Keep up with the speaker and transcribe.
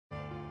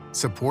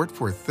Support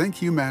for Think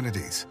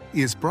Humanities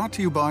is brought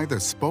to you by the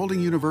Spalding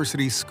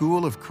University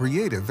School of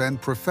Creative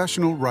and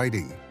Professional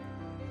Writing.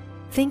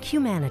 Think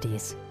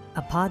Humanities,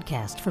 a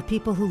podcast for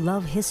people who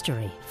love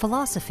history,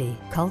 philosophy,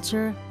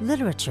 culture,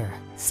 literature,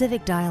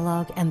 civic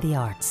dialogue, and the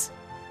arts.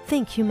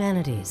 Think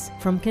Humanities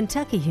from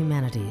Kentucky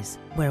Humanities,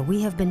 where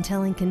we have been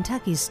telling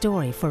Kentucky's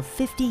story for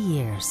 50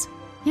 years.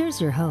 Here's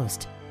your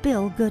host,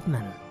 Bill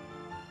Goodman.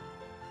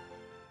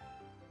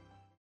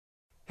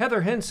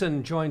 Heather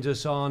Henson joins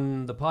us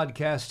on the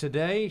podcast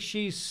today.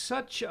 She's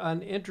such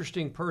an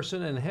interesting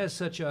person and has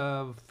such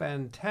a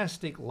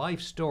fantastic life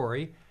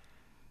story,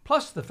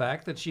 plus the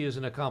fact that she is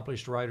an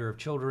accomplished writer of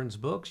children's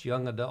books,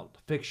 young adult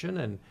fiction,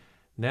 and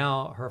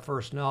now her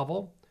first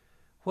novel.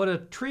 What a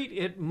treat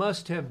it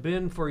must have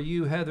been for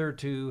you, Heather,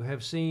 to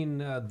have seen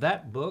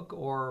that book,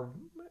 or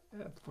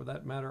for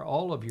that matter,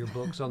 all of your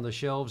books on the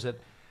shelves at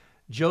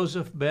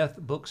Joseph Beth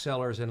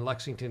Booksellers in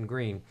Lexington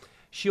Green.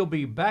 She'll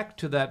be back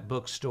to that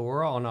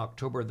bookstore on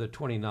October the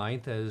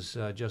 29th as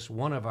just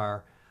one of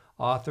our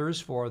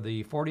authors for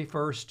the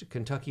 41st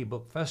Kentucky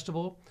Book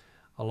Festival,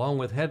 along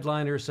with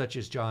headliners such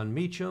as John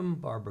Meacham,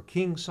 Barbara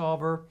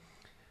Kingsolver,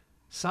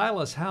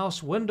 Silas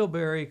House, Wendell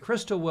Berry,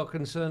 Crystal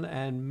Wilkinson,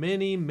 and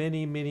many,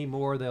 many, many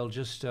more.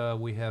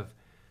 We have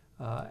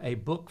a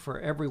book for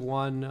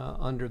everyone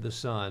under the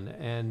sun.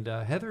 And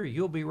Heather,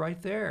 you'll be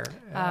right there.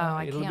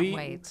 I can't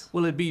wait.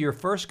 Will it be your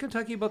first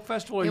Kentucky Book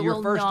Festival or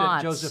your first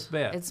at Joseph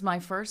Beth? It's my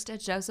first at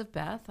Joseph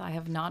Beth. I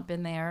have not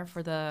been there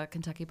for the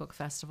Kentucky Book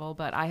Festival,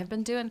 but I've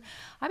been doing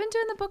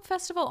the book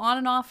festival on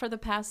and off for the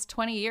past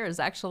 20 years,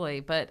 actually.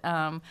 But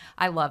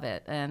I love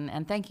it.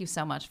 And thank you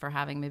so much for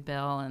having me,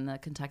 Bill, and the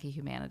Kentucky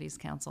Humanities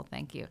Council.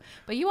 Thank you.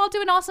 But you all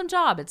do an awesome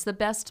job. It's the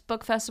best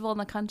book festival in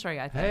the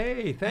country, I think.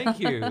 Hey, thank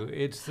you.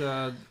 It's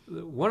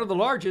one of the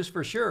largest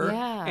for sure,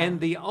 and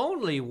the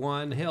only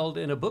one held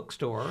in a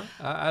bookstore.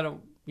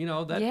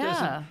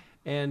 Doesn't.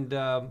 And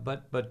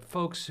but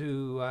folks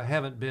who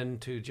haven't been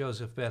to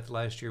Joseph Beth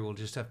last year will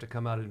just have to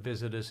come out and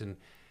visit us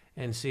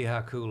and see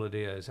how cool it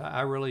is.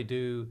 I really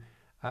do.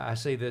 I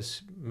say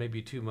this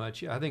maybe too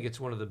much. I think it's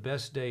one of the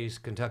best days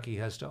Kentucky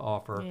has to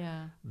offer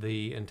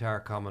the entire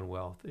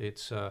Commonwealth.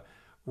 It's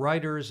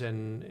writers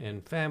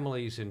and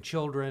families and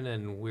children,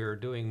 and we're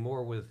doing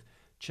more with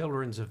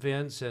children's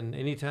events, and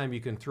anytime you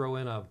can throw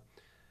in a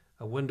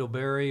Wendell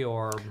Berry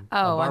or a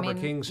Barbara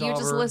Kingsolver. You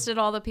just listed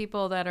all the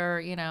people that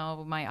are,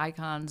 my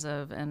icons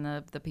and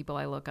the people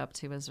I look up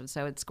to.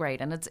 So it's great.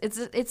 And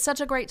it's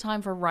such a great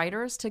time for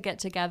writers to get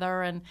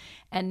together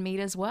and meet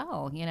as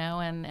well,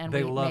 and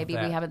maybe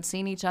we haven't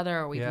seen each other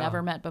or we've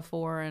never met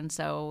before. And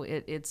so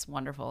it's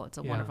wonderful. It's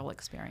a wonderful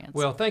experience.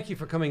 Well, thank you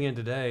for coming in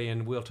today,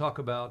 and we'll talk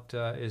about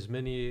as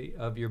many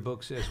of your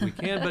books as we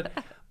can. But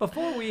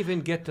before we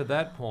even get to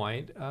that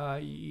point,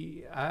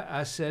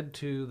 I said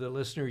to the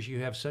listeners, you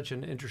have such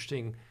an interesting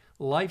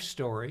life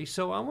story.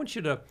 So I want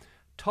you to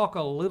talk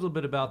a little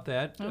bit about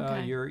that,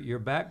 okay. Your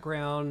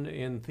background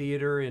in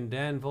theater in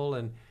Danville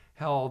and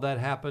how all that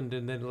happened,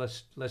 and then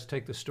let's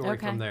take the story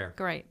from there.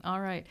 Great.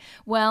 All right.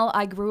 Well,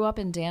 I grew up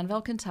in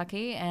Danville,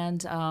 Kentucky,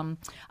 and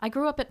I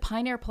grew up at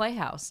Pioneer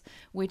Playhouse,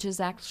 which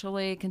is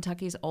actually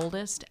Kentucky's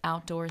oldest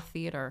outdoor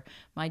theater.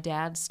 My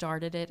dad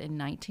started it in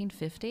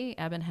 1950,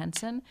 Eben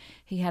Henson.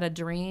 He had a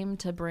dream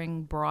to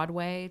bring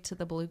Broadway to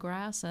the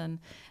Bluegrass, and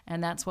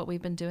that's what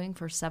we've been doing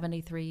for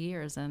 73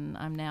 years, and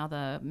I'm now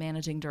the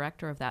managing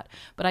director of that.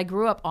 But I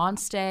grew up on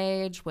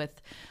stage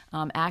with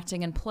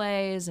acting in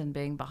plays and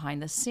being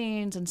behind the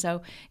scenes, and so,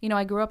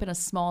 I grew up in a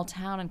small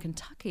town in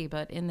Kentucky,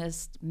 but in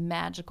this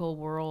magical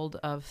world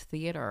of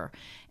theater.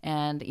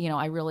 And,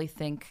 I really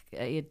think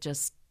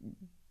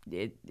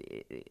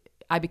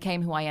I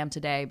became who I am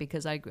today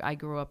because I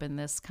grew up in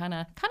this kind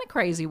of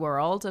crazy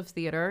world of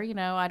theater.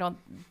 I don't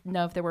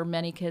know if there were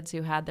many kids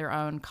who had their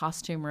own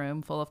costume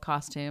room full of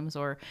costumes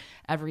or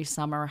every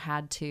summer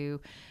had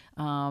to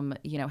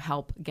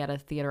help get a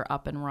theater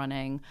up and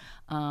running.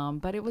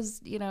 But it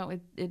was,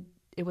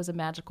 it was a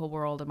magical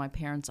world, and my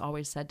parents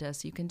always said to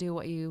us, you can do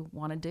what you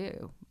want to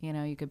do.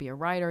 You could be a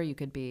writer, you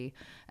could be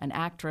an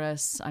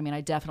actress. I mean,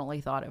 I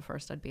definitely thought at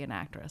first I'd be an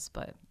actress,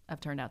 but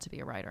I've turned out to be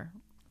a writer.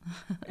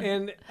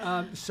 And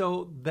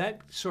so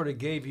that sort of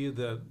gave you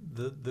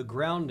the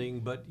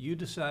grounding, but you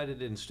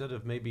decided instead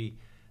of maybe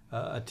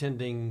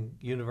attending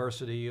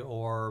university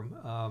or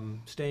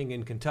staying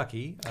in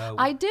Kentucky.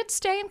 I did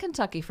stay in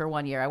Kentucky for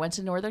 1 year. I went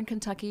to Northern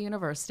Kentucky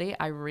University.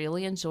 I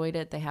really enjoyed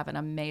it. They have an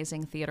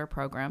amazing theater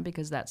program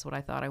because that's what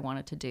I thought I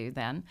wanted to do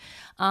then.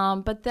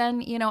 But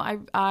then,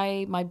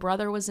 my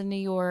brother was in New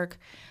York.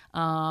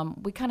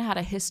 We kind of had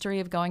a history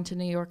of going to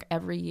New York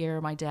every year.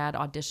 My dad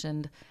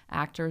auditioned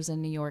actors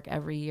in New York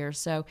every year.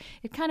 So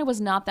it kind of was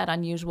not that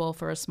unusual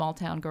for a small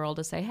town girl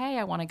to say, hey,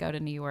 I want to go to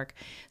New York.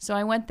 So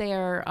I went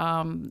there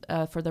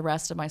for the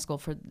rest of my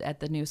school at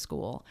the new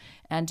school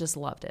and just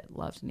loved it,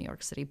 loved New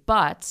York City.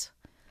 But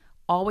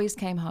always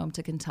came home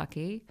to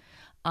Kentucky.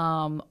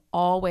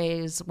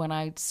 Always, when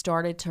I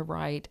started to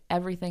write,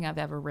 everything I've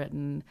ever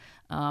written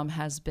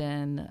has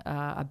been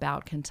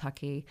about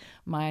Kentucky.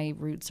 My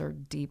roots are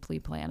deeply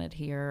planted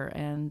here,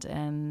 and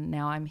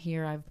now I'm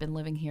here. I've been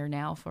living here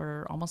now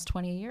for almost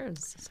 20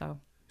 years.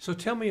 So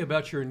tell me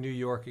about your New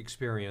York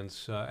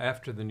experience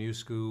after the New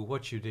School,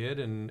 what you did,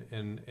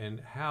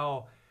 and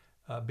how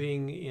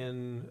being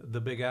in the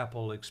Big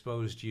Apple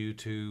exposed you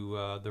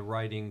to the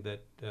writing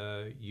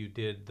that you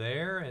did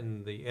there,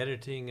 and the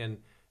editing, and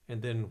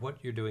then what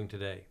you're doing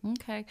today.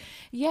 Okay.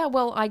 Yeah,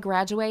 well, I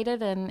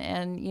graduated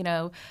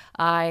and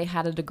I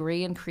had a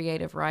degree in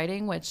creative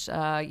writing, which,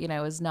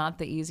 is not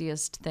the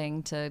easiest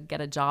thing to get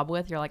a job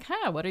with. You're like,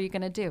 what are you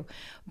going to do?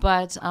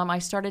 But I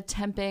started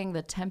temping.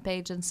 The temp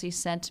agency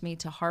sent me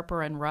to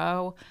Harper &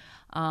 Row.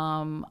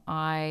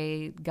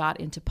 I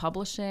got into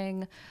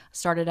publishing,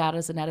 started out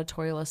as an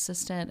editorial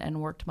assistant and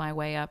worked my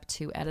way up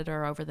to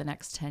editor over the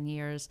next 10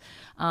 years,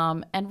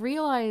 and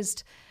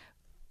realized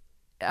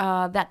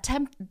that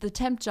the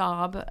temp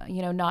job,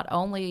 not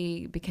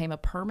only became a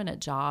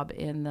permanent job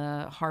in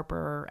the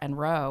Harper &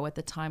 Row, at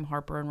the time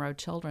Harper & Row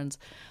Children's,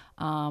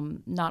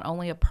 not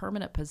only a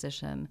permanent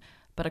position,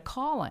 but a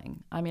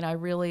calling. I mean, I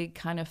really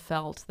kind of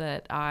felt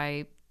that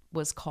I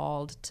was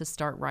called to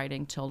start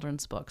writing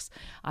children's books.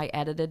 I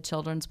edited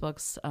children's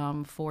books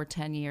for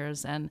 10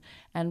 years and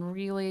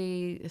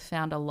really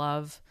found a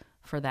love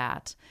for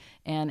that.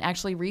 And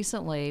actually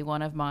recently,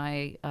 one of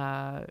my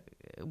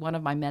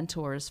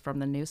mentors from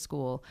the New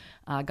School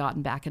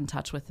gotten back in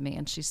touch with me,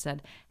 and she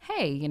said,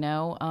 "Hey,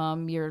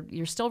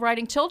 you're still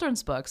writing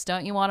children's books.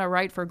 Don't you want to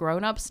write for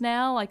grown-ups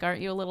now? Like,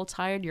 aren't you a little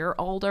tired? You're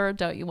older.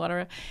 Don't you want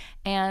to?"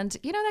 And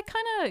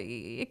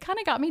that kind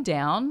of got me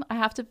down, I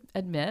have to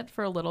admit,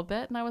 for a little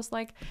bit. And I was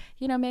like,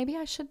 maybe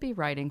I should be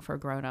writing for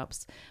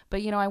grown-ups.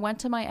 But I went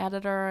to my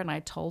editor and I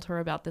told her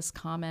about this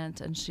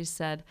comment, and she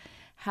said,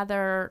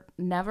 "Heather,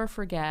 never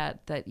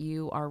forget that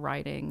you are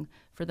writing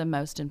for the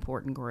most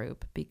important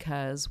group,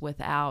 because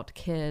without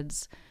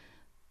kids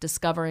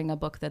discovering a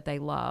book that they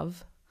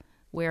love,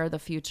 where are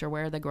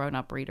the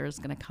grown-up readers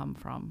going to come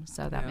from?"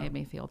 So that made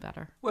me feel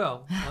better.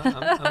 Well, I'm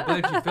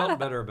glad you felt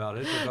better about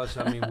it, because,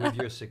 with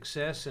your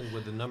success and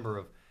with the number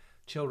of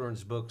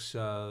children's books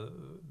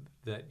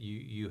that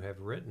you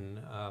have written,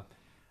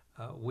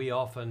 we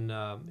often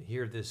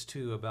hear this,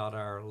 too, about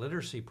our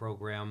literacy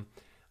program,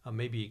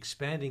 maybe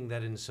expanding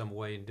that in some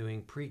way and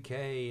doing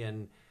pre-K.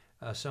 And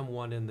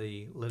someone in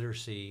the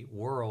literacy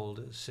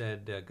world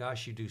said,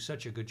 gosh, you do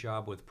such a good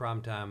job with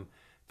primetime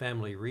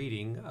family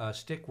reading.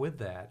 Stick with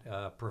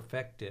that,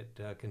 perfect it,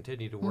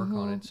 continue to work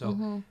on it.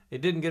 So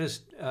it didn't get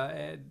us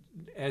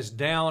as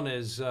down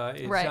as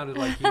it sounded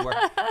like you were.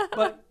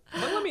 But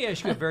let me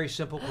ask you a very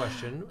simple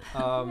question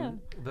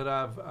that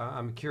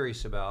I'm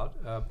curious about.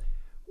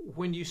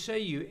 When you say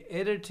you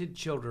edited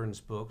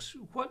children's books,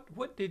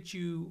 what did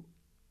you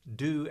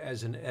do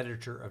as an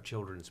editor of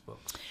children's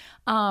books?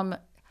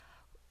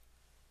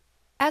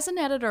 As an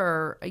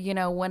editor,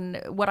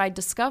 what I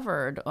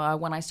discovered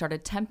when I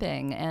started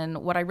temping, and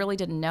what I really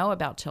didn't know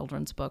about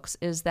children's books,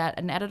 is that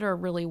an editor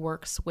really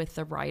works with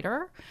the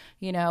writer,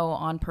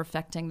 on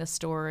perfecting the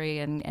story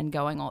and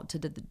going all to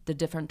the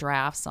different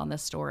drafts on the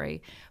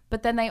story.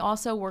 But then they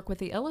also work with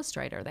the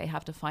illustrator. They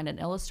have to find an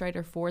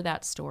illustrator for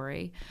that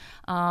story.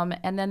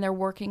 And then they're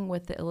working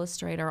with the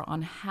illustrator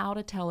on how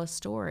to tell a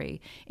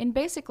story in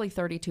basically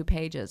 32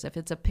 pages. If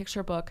it's a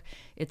picture book,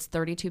 it's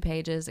 32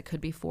 pages. It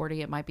could be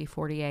 40, it might be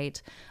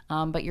 48.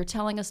 But you're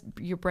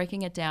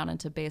breaking it down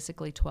into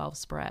basically 12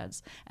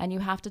 spreads. And you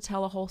have to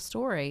tell a whole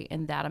story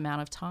in that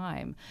amount of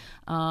time.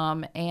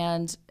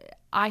 And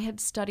I had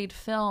studied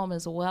film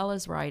as well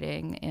as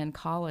writing in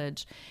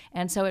college,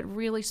 and so it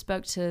really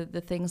spoke to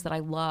the things that I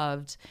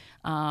loved.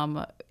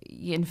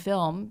 In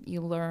film, you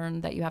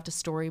learn that you have to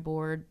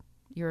storyboard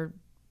your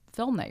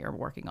film that you're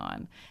working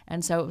on,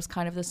 and so it was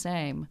kind of the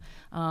same.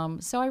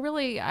 So I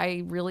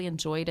really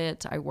enjoyed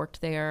it. I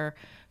worked there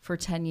for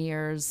 10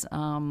 years,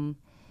 and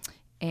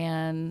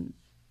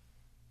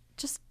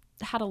just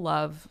had a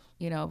love,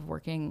 of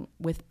working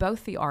with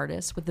both the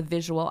artists, with the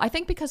visual. I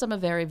think because I'm a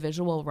very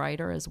visual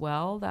writer as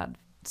well, that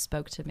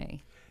spoke to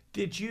me.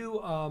 Did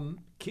you,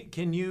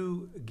 can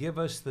you give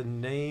us the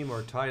name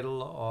or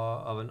title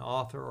of an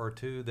author or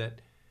two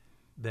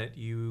that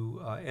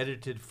you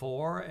edited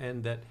for,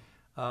 and that,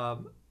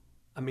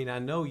 I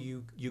know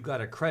you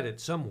got a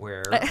credit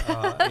somewhere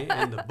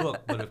in the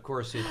book, but of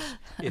course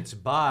it's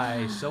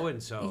by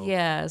so-and-so.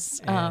 Yes.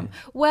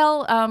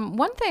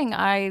 One thing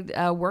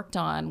I worked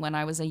on when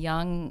I was a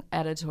young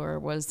editor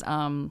was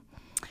the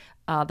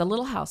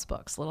Little House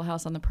books, Little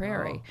House on the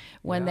Prairie,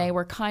 when they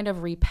were kind of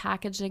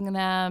repackaging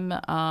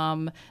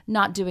them,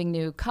 not doing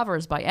new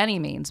covers by any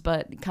means,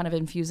 but kind of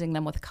infusing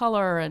them with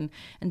color and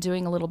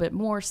doing a little bit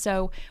more.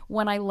 So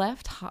when I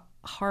left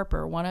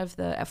Harper,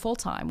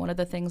 full-time, one of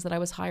the things that I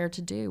was hired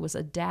to do was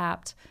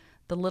adapt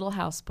the Little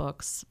House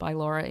books by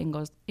Laura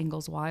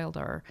Ingalls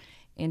Wilder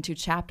into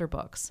chapter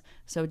books,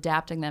 so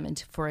adapting them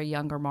into for a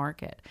younger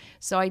market.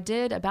 So I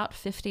did about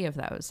 50 of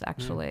those,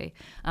 actually,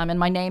 and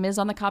my name is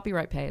on the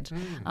copyright page.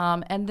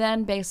 And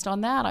then based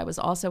on that, I was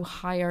also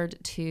hired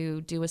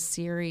to do a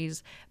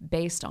series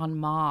based on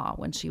Ma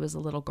when she was a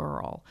little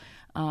girl.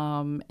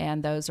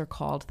 And those are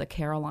called the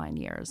Caroline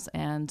Years.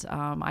 And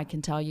I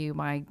can tell you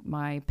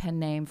my pen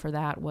name for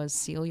that was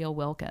Celia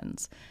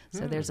Wilkins.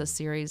 So there's a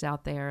series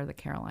out there, the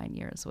Caroline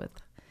Years, with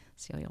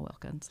Celia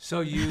Wilkins.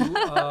 So you,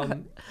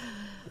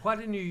 why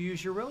didn't you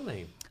use your real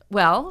name?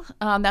 Well,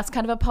 that's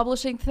kind of a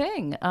publishing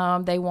thing.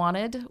 They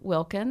wanted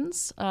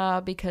Wilkins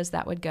because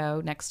that would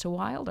go next to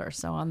Wilder.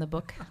 So on the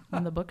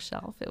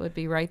bookshelf, it would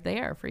be right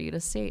there for you to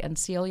see. And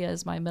Celia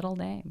is my middle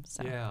name.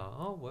 So. Yeah.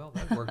 Oh, well,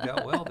 that worked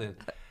out well then.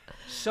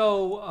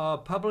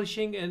 So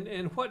publishing,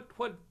 and what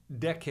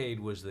decade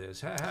was this?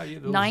 How you?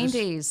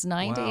 90s, Wow.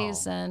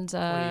 and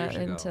 20 years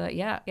into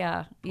ago.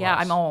 yeah. Plus.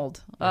 I'm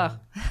old. No.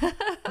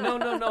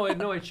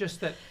 It's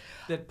just that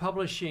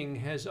publishing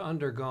has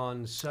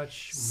undergone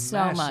such So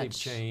massive much.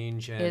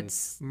 change and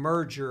It's-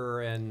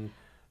 merger and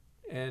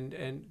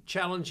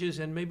challenges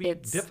and maybe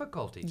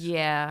difficulties.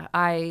 Yeah,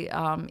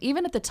 I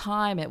even at the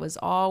time it was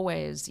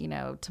always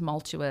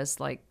tumultuous,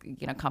 like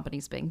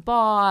companies being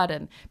bought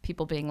and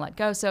people being let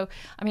go. So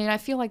I mean, I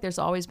feel like there's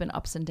always been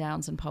ups and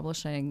downs in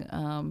publishing,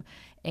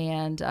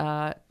 and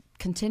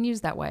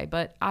continues that way.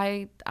 But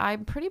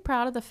I'm pretty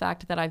proud of the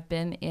fact that I've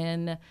been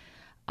in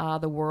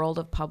the world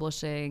of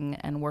publishing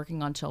and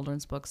working on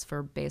children's books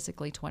for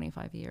basically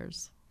 25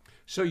 years.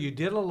 So you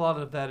did a lot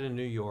of that in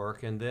New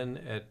York, and then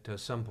at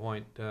some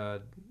point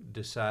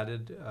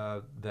decided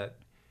that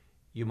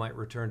you might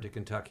return to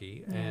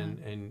Kentucky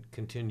and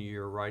continue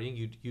your writing.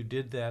 You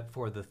did that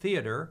for the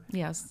theater,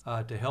 Yes.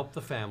 to help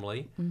the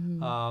family,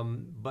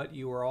 but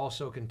you were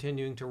also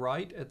continuing to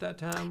write at that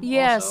time.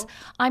 Yes, also?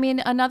 I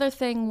mean another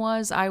thing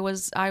was I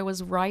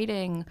was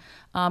writing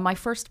my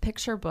first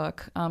picture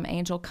book,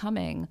 Angel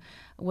Coming,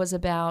 was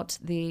about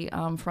the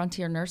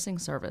Frontier Nursing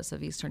Service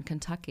of Eastern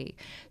Kentucky.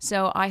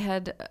 So I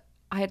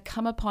had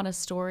come upon a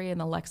story in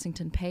the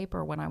Lexington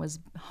paper when I was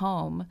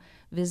home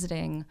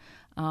visiting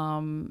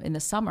in the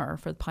summer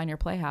for the Pioneer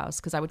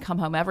Playhouse, because I would come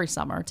home every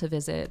summer to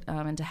visit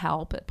and to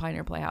help at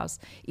Pioneer Playhouse.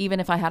 Even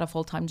if I had a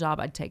full-time job,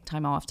 I'd take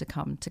time off to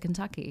come to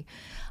Kentucky.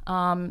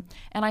 And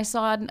I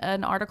saw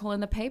an article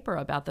in the paper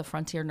about the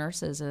frontier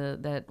nurses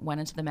that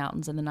went into the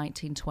mountains in the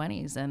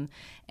 1920s.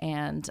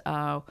 And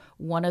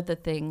one of the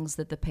things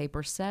that the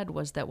paper said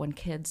was that when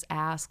kids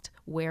asked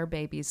where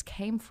babies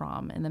came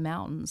from in the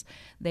mountains,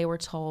 they were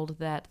told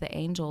that the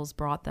angels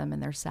brought them in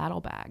their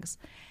saddlebags.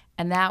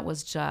 And that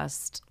was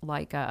just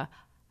like I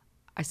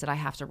said, I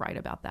have to write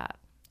about that.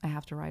 I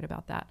have to write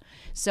about that.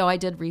 So I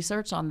did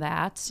research on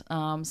that.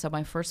 So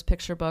my first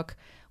picture book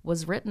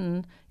was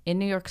written in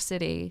New York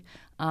City,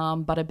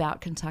 but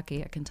about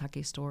Kentucky, a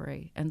Kentucky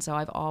story. And so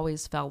I've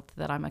always felt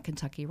that I'm a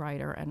Kentucky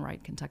writer and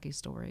write Kentucky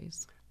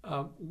stories.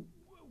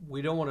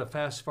 We don't want to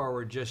fast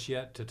forward just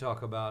yet to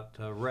talk about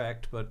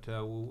Wrecked, but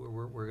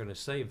we're going to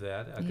save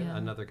that,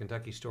 another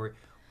Kentucky story.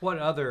 What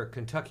other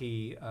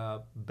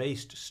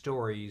Kentucky-based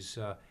stories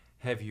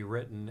have you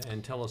written,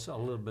 and tell us a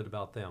little bit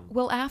about them?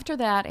 Well, after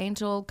that,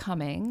 Angel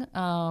Coming,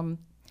 and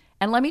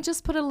let me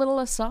just put a little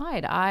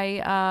aside.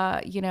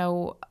 I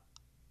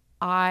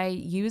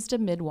used a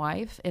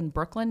midwife in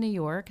Brooklyn, New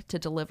York, to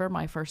deliver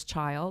my first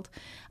child.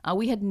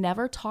 We had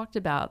never talked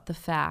about the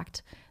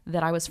fact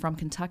that I was from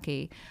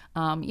Kentucky.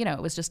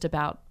 It was just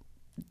about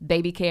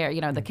baby care,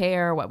 the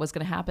care, what was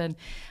going to happen.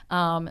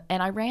 And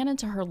I ran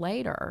into her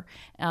later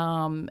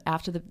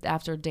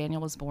after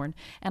Daniel was born.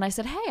 And I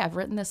said, hey, I've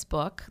written this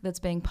book that's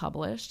being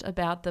published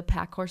about the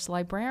pack horse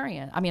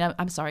librarian.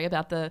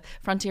 About the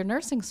Frontier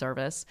Nursing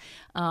Service,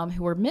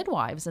 who were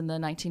midwives in the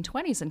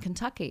 1920s in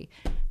Kentucky.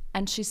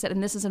 And she said,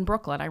 and this is in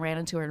Brooklyn. I ran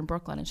into her in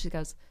Brooklyn. And she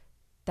goes,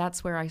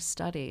 that's where I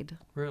studied.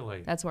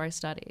 Really? That's where I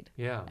studied.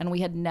 Yeah. And we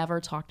had never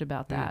talked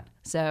about that.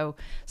 So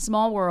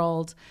small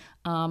world.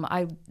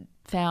 I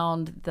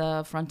found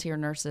the Frontier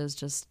Nurses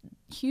just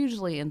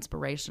hugely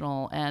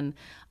inspirational. And,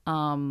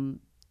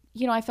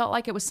 I felt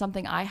like it was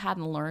something I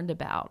hadn't learned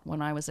about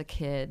when I was a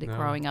kid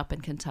growing up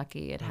in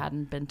Kentucky. It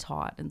hadn't been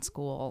taught in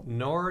school.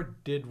 Nor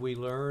did we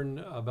learn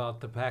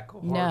about the pack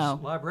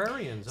horse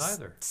librarians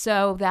either.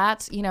 So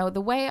that's,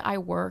 the way I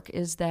work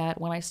is that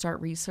when I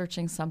start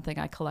researching something,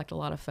 I collect a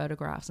lot of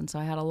photographs. And so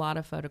I had a lot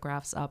of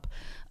photographs up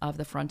of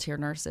the Frontier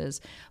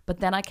Nurses. But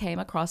then I came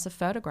across a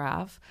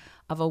photograph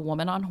of a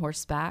woman on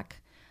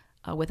horseback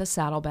with a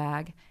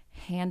saddlebag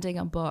handing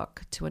a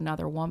book to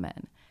another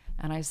woman.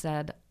 And I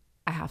said,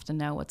 I have to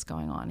know what's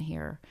going on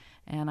here.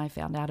 And I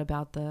found out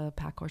about the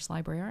pack horse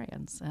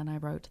librarians, and I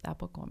wrote That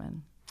Book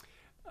Woman.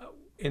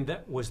 And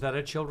was that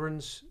a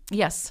children's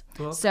Yes.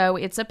 book? So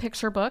it's a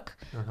picture book.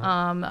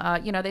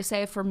 They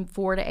say from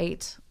 4 to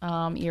 8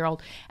 year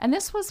old. And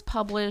this was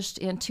published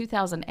in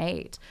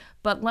 2008.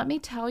 But let me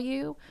tell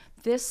you,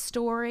 this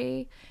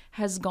story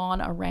has gone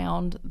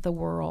around the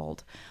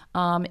world.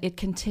 It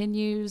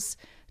continues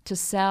to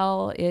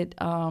sell.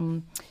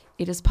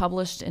 It is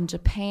published in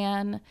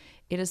Japan.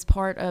 It is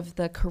part of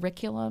the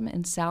curriculum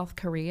in South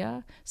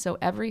Korea. So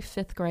every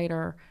fifth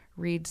grader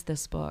reads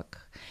this book.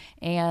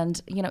 And,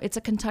 it's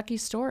a Kentucky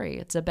story.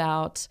 It's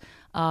about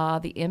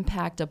the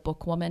impact a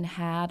bookwoman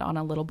had on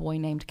a little boy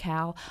named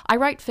Cal. I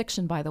write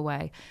fiction, by the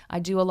way. I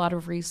do a lot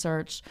of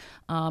research,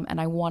 and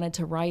I wanted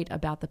to write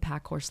about the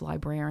Packhorse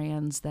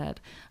Librarians. That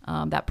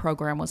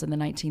program was in the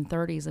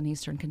 1930s in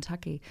Eastern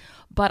Kentucky.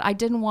 But I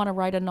didn't want to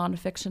write a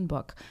nonfiction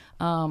book.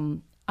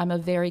 I'm a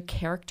very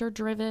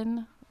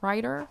character-driven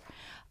writer.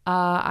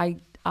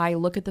 I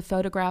look at the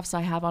photographs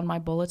I have on my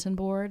bulletin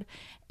board,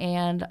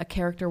 and a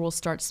character will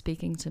start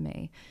speaking to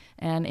me.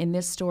 And in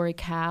this story,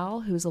 Cal,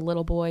 who's a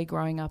little boy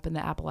growing up in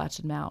the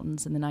Appalachian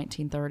Mountains in the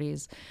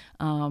 1930s,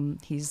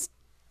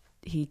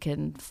 he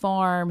can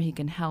farm, he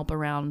can help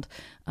around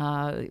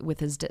with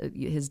his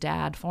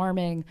dad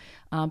farming,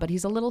 but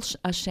he's a little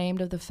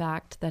ashamed of the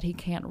fact that he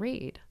can't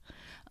read.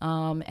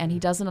 And he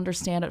doesn't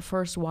understand at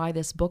first why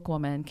this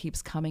bookwoman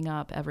keeps coming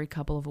up every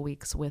couple of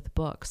weeks with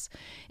books.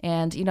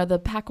 And, the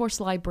Packhorse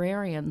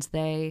Librarians,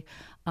 they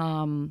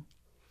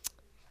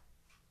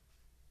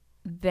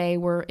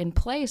were in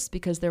place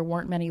because there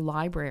weren't many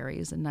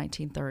libraries in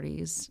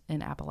 1930s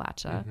in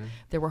Appalachia.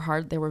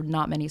 Mm-hmm. There were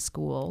not many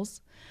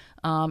schools.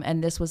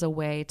 And this was a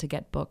way to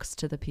get books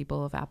to the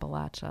people of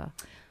Appalachia.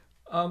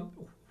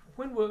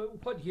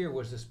 What year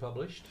was this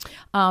published?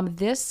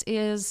 This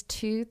is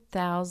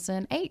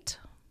 2008.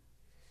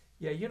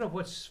 Yeah,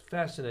 what's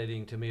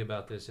fascinating to me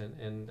about this,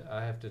 and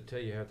I have to tell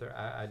you, Heather,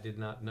 I did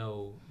not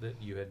know that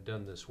you had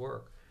done this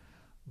work,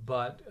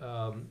 but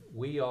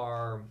we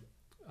are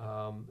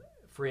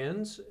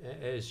friends,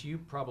 as you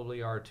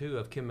probably are too,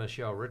 of Kim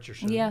Michelle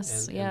Richardson.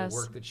 Yes, and the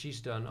work that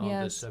she's done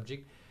on this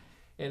subject.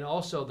 And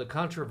also the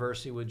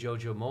controversy with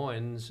Jojo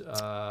Moynes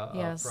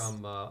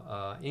from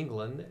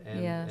England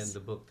and the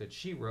book that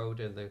she wrote,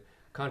 and the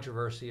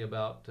controversy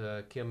about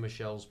Kim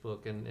Michelle's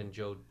book and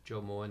Joe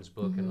Moynes'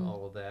 book, and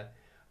all of that.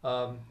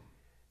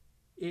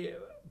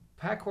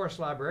 Packhorse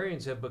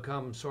Librarians have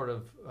become sort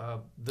of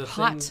the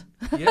hot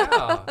thing.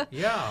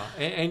 Yeah.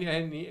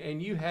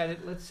 And you had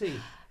it, let's see.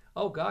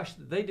 Oh gosh,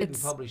 they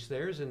didn't publish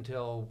theirs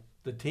until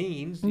the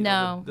teens,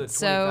 no, the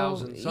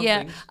 20,000 something.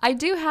 Yeah, I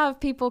do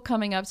have people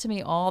coming up to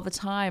me all the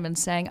time and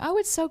saying, "Oh,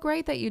 it's so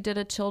great that you did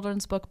a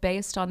children's book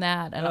based on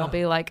that," and I'll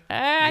be like,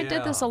 "I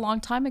did this a long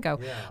time ago."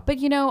 Yeah. But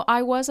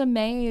I was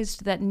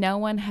amazed that no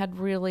one had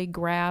really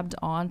grabbed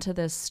onto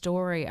this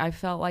story. I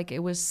felt like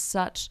it was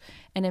such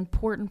an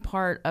important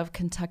part of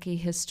Kentucky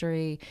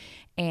history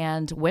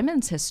and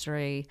women's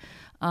history.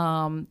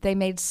 They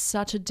made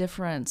such a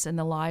difference in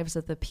the lives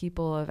of the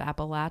people of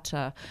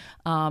Appalachia,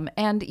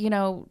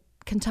 and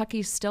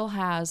Kentucky still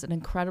has an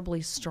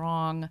incredibly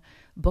strong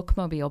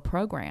bookmobile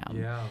program.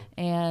 Yeah.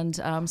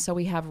 And so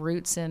we have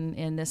roots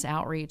in this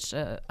outreach.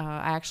 I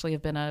actually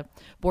have been a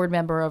board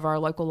member of our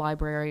local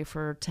library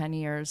for 10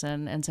 years,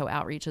 and so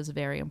outreach is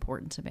very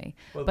important to me.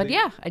 Well,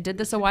 I did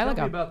this a while ago.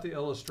 Tell me about the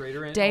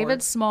illustrator.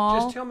 David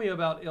Small. Just tell me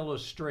about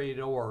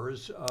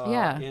illustrators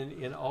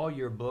in all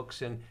your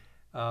books, and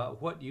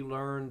what you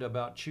learned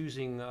about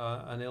choosing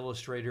an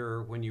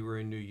illustrator when you were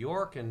in New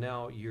York, and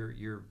now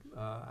you're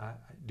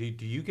do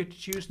you get to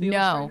choose the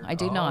illustrator? No, I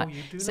do not.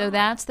 You do so not.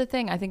 That's the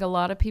thing. I think a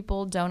lot of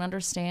people don't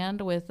understand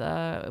with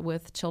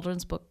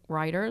children's book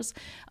writers.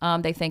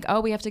 They think,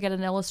 we have to get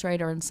an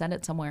illustrator and send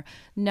it somewhere.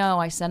 No,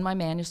 I send my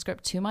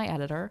manuscript to my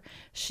editor.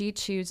 She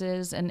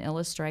chooses an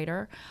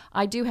illustrator.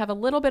 I do have a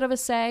little bit of a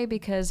say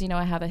because,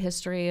 I have a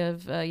history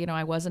of,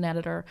 I was an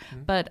editor,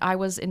 but I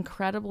was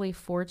incredibly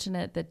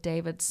fortunate that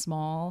David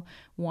Small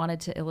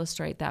wanted to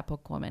illustrate that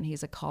bookwoman.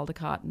 He's a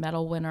Caldecott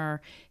Medal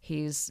winner.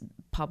 He's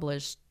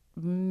published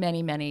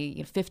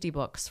many 50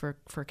 books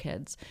for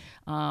kids,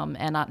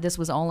 and this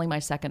was only my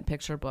second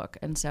picture book,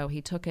 and so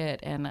he took it,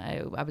 and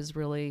I was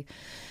really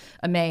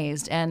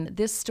amazed. And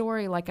this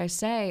story, like I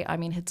say,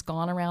 it's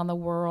gone around the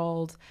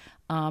world.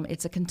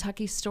 It's a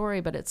Kentucky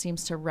story, but it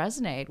seems to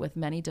resonate with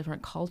many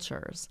different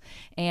cultures.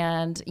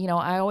 And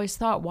I always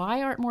thought,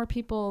 why aren't more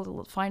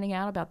people finding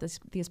out about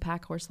these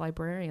Packhorse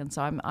Librarians?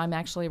 So I'm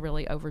actually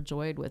really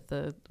overjoyed with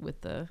the.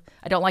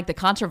 I don't like the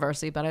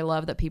controversy, but I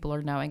love that people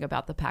are knowing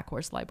about the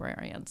Packhorse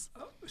Librarians.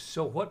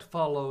 So what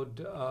followed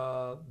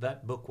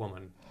that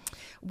bookwoman?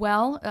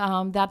 Well,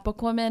 that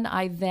bookwoman,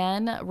 I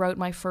then wrote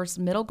my first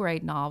middle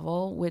grade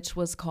novel, which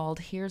was called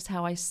Here's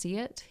How I See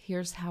It,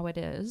 Here's How It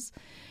Is.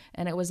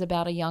 And it was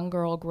about a young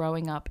girl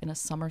growing up in a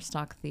summer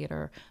stock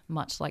theater,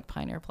 much like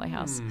Pioneer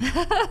Playhouse.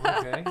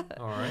 Okay,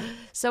 all right.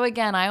 So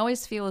again, I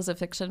always feel as a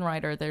fiction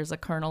writer, there's a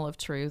kernel of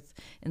truth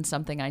in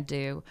something I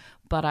do,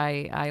 but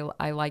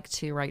I like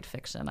to write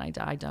fiction. I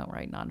don't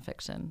write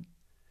nonfiction.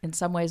 In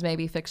some ways,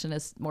 maybe fiction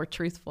is more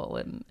truthful,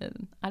 and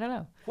I don't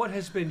know. What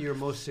has been your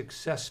most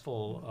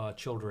successful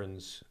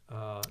children's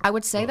I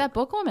would say book? That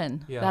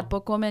Bookwoman. Yeah. That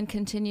Bookwoman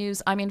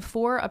continues.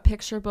 For a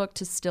picture book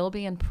to still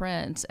be in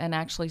print and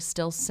actually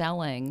still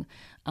selling,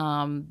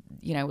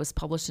 it was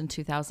published in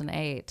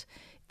 2008.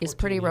 is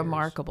pretty 14 years.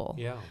 remarkable.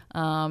 Yeah.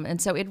 And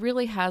so it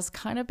really has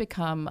kind of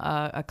become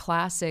a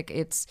classic.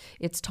 It's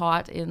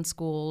taught in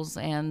schools,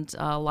 and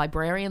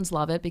librarians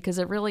love it because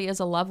it really is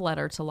a love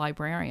letter to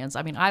librarians.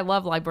 I mean, I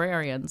love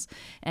librarians,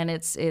 and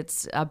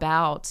it's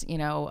about,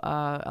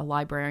 a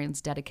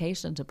librarian's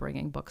dedication to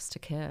bringing books to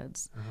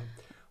kids.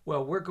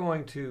 Well, we're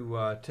going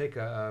to take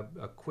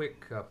a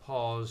quick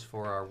pause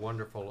for our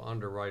wonderful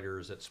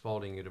underwriters at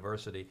Spalding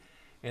University,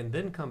 and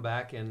then come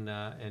back and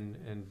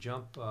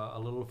jump a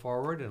little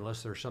forward,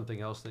 unless there's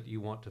something else that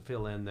you want to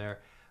fill in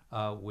there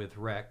with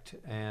Rect,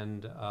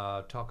 and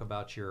talk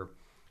about your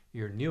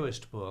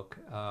newest book.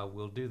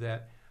 We'll do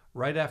that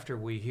right after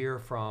we hear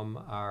from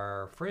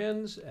our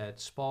friends at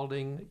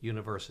Spalding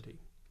University.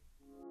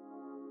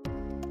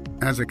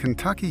 As a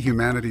Kentucky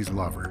humanities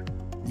lover,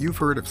 you've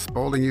heard of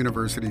Spalding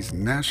University's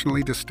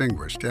nationally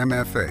distinguished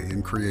MFA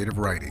in Creative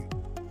Writing.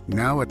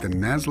 Now at the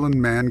Naslund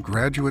Mann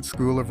Graduate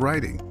School of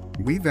Writing,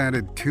 we've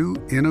added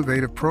 2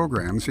 innovative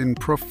programs in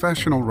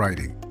professional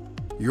writing.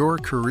 Your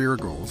career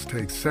goals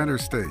take center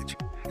stage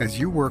as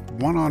you work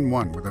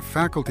one-on-one with a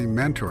faculty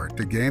mentor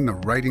to gain the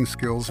writing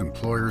skills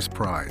employers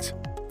prize.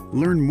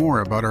 Learn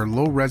more about our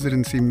low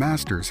residency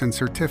master's and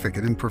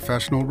certificate in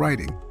professional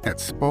writing at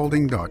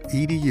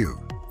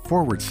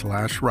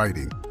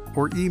spalding.edu/writing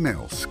or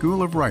email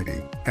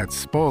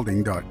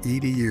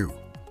schoolofwriting@spalding.edu.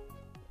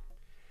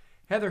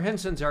 Heather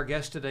Henson's our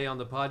guest today on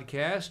the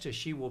podcast.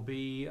 She will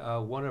be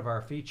one of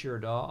our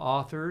featured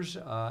authors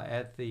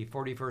at the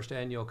 41st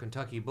Annual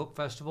Kentucky Book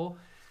Festival.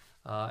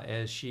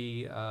 As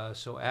she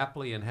so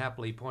aptly and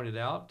happily pointed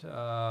out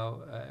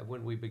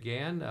when we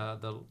began,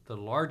 the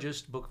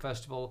largest book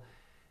festival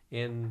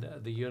in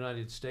the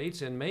United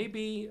States, and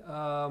maybe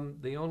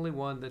the only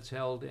one that's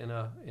held in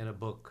a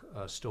book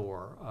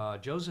store.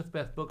 Joseph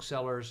Beth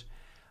Booksellers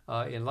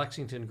in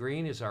Lexington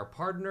Green is our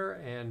partner,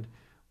 and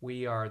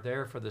we are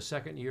there for the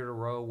second year in a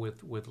row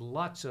with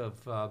lots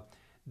of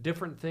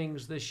different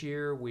things this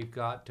year. We're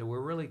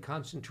really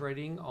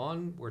concentrating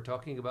on, we're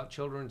talking about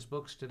children's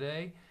books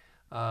today.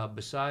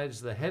 Besides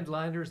the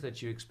headliners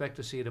that you expect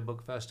to see at a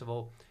book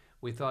festival,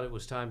 we thought it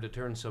was time to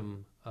turn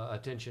some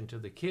attention to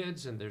the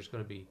kids, and there's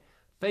going to be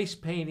face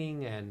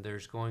painting, and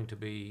there's going to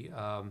be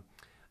a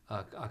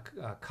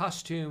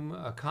costume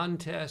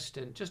contest,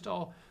 and just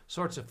all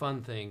sorts of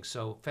fun things.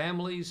 So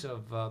families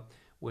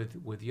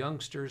with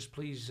youngsters,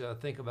 please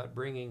think about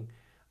bringing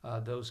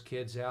those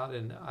kids out.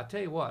 And I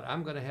tell you what,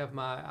 I'm going to have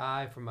my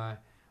eye for my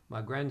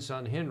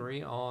grandson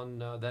Henry on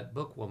that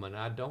Book Woman.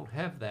 I don't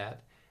have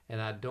that,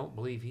 and I don't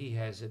believe he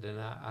has it. And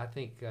I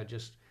think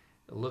just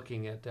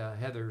looking at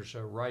Heather's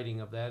writing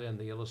of that and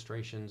the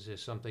illustrations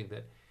is something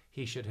that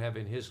he should have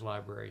in his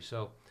library.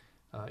 So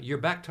your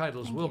back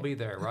titles will be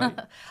there, right?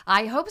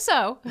 I hope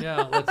so.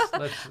 Yeah, let's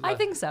I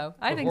think so.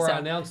 Before I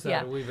announce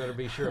that, we better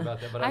be sure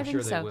about that, but I'm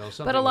sure they will.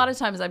 But a lot of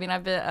times, I mean,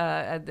 I've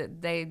been,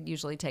 they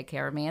usually take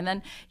care of me. And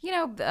then,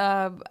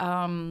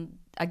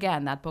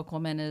 again, that Book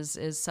Woman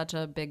is such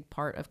a big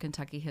part of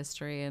Kentucky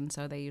history, and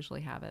so they usually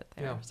have it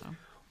there. Yeah. So.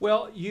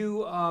 Well,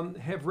 you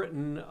have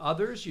written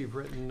others. You've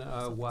written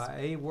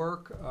YA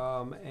work,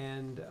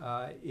 and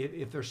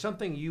if there's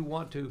something you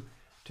want to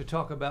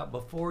talk about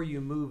before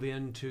you move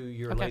into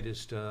your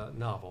latest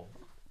novel.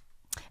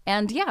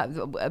 And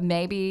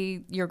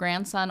maybe your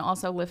grandson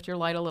also Lift Your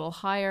Light a Little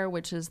Higher,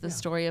 which is the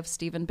story of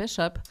Stephen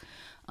Bishop,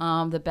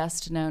 the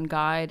best known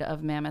guide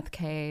of Mammoth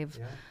Cave.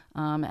 Yeah.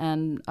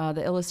 And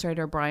the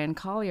illustrator Brian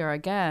Collier,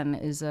 again,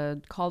 is a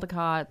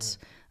Caldecott,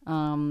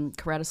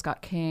 Coretta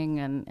Scott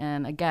King.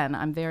 And again,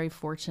 I'm very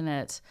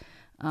fortunate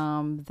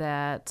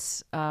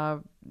that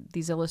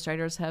these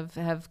illustrators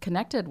have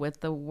connected with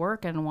the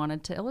work and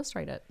wanted to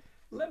illustrate it.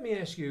 Let me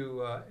ask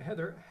you,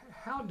 Heather,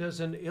 how does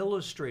an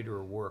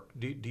illustrator work?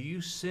 Do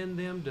you send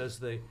them? Does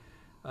the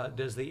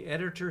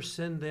editor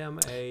send them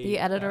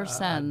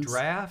a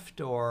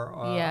draft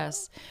or?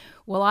 Yes.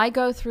 Well, I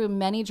go through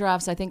many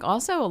drafts. I think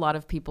also a lot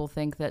of people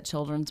think that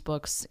children's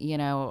books, you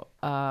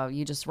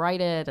just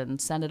write it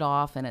and send it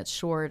off, and it's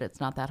short. It's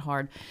not that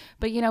hard.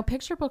 But,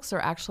 picture books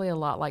are actually a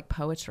lot like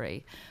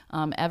poetry.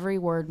 Every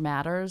word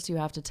matters. You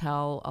have to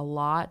tell a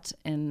lot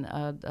in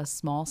a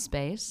small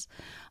space.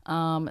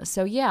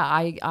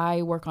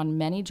 I work on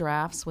many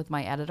drafts with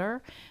my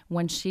editor.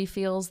 When she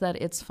feels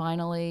that it's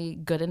finally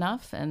good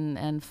enough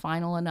and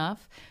final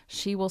enough,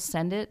 she will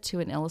send it to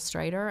an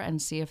illustrator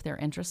and see if they're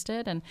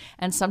interested.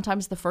 And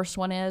sometimes the first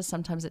one is,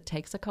 sometimes it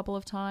takes a couple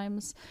of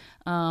times.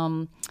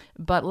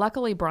 But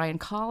luckily, Brian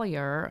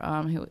Collier,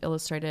 who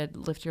illustrated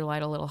Lift Your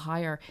Light a Little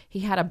Higher, he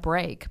had a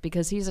break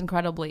because he's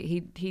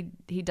incredibly,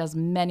 he does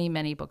many,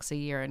 many books a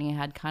year, and he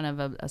had kind of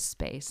a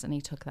space, and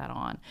he took that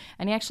on.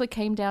 And he actually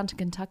came down to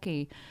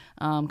Kentucky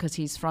because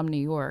he's from New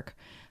York,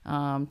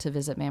 to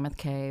visit Mammoth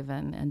Cave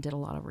and did a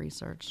lot of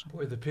research.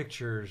 Boy, the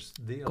pictures,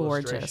 the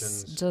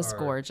illustrations, just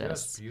gorgeous,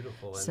 just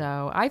beautiful.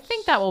 So I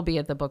think that will be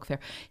at the book fair.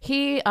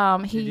 He did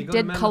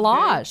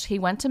collage. He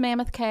went to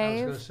Mammoth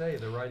Cave. I was going to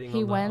say the writing.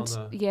 He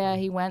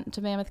went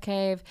to Mammoth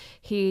Cave.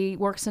 He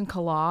works in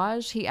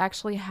collage. He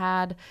actually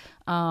had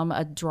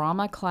a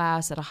drama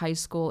class at a high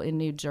school in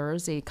New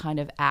Jersey kind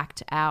of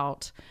act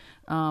out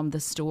the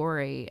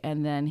story,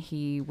 and then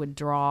he would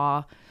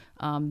draw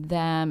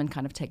them and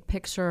kind of take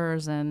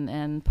pictures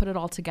and put it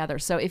all together.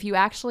 So if you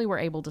actually were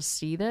able to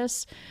see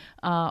this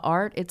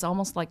art, it's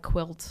almost like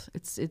quilt.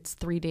 It's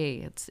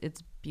 3D.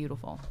 It's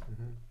beautiful.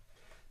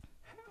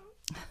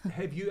 Mm-hmm.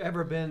 Have you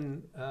ever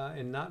been,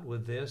 and not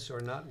with this or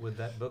not with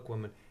that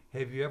Bookwoman,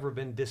 have you ever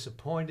been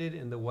disappointed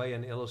in the way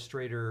an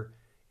illustrator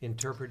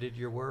interpreted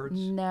your words?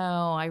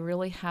 No, I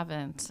really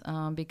haven't,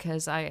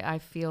 because I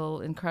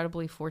feel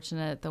incredibly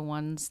fortunate. The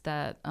ones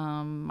that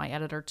my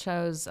editor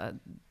chose,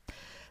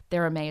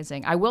 they're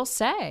amazing. I will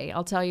say,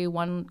 I'll tell you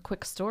one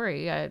quick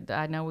story.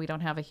 I know we don't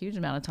have a huge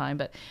amount of time,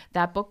 but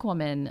that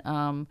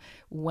Bookwoman,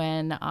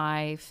 when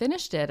I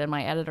finished it and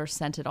my editor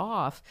sent it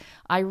off,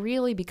 I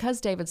really,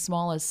 because David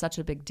Small is such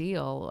a big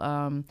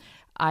deal,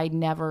 I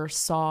never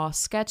saw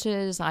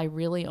sketches. I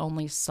really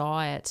only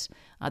saw it.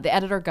 The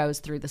editor goes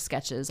through the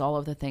sketches, all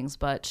of the things,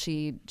 but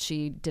she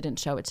didn't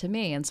show it to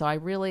me. And so I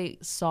really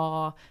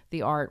saw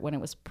the art when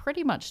it was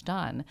pretty much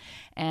done.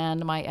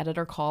 And my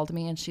editor called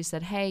me and she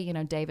said, hey, you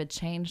know, David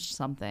changed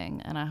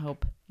something and I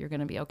hope you're going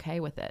to be okay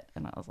with it.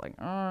 And I was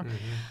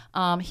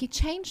like, He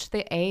changed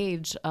the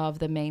age of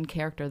the main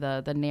character,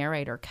 the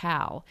narrator,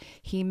 Cal.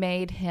 He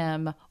made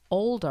him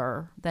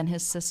older than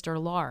his sister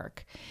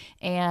Lark.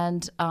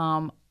 And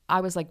I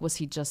was like, was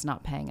he just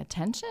not paying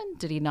attention?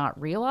 Did he not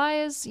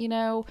realize, you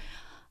know?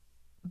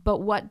 But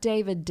what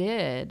David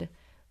did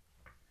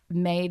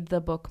made the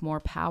book more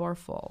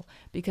powerful,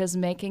 because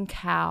making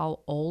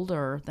Cal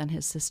older than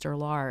his sister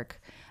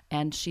Lark,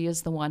 and she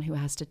is the one who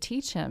has to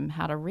teach him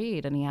how to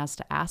read, and he has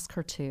to ask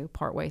her to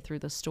partway through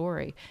the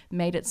story,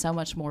 made it so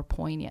much more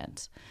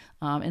poignant.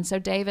 And so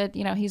David,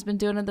 you know, he's been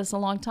doing this a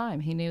long time.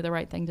 He knew the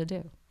right thing to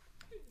do.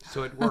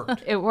 So it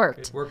worked. It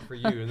worked. It worked for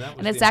you, and that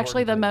was. And it's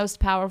actually the most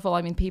powerful.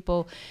 I mean,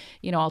 people,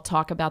 you know, I'll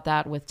talk about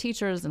that with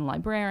teachers and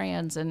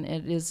librarians, and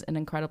it is an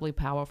incredibly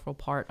powerful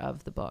part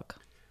of the book.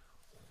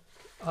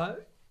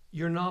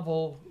 Your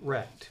novel,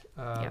 Wrecked,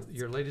 Yes.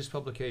 your latest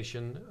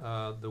publication,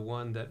 the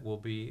one that will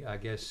be, I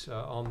guess,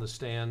 on the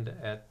stand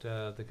at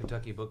the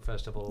Kentucky Book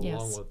Festival, Yes.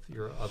 along with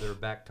your other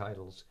back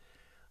titles.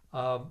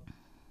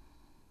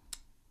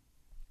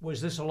 Was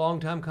this a long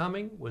time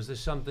coming? Was this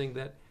something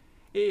that...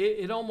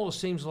 It almost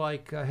seems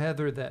like,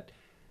 Heather,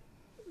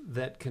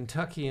 that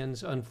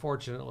Kentuckians,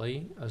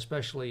 unfortunately,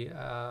 especially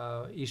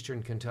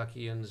Eastern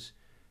Kentuckians,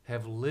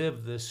 have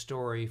lived this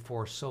story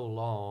for so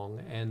long,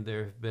 and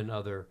there have been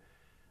other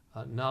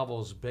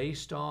novels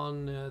based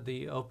on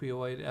the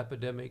opioid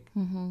epidemic.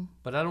 Mm-hmm.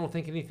 But I don't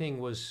think anything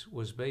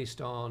was based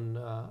on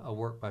a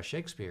work by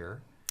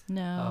Shakespeare,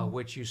 No.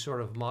 which you sort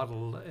of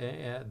modeled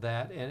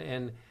that.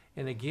 And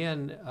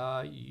again,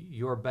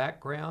 your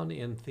background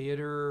in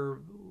theater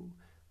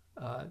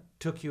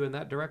took you in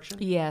that direction?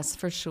 Yes,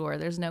 for sure.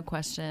 There's no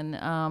question.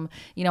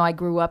 You know, I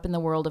grew up in the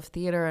world of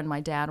theater, and my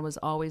dad was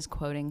always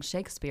quoting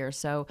Shakespeare.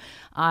 So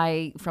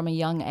I, from a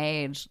young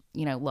age,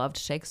 you know, loved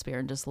Shakespeare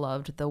and just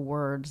loved the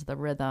words, the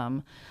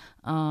rhythm,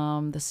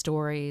 the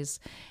stories.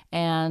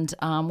 And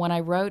when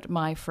I wrote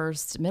my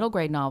first middle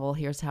grade novel,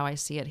 Here's How I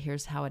See It,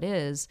 Here's How It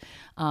Is,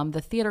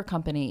 the theater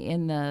company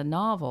in the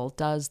novel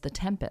does The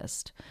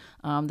Tempest.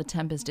 The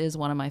Tempest is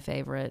one of my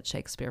favorite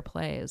Shakespeare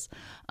plays.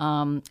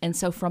 And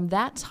so from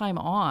that time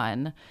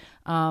on,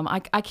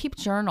 I keep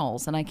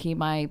journals and I keep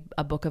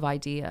a book of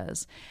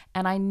ideas.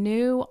 And I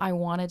knew I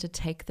wanted to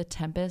take The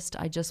Tempest.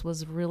 I just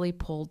was really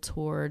pulled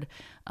toward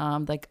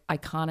the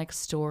iconic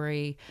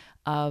story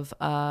of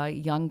a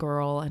young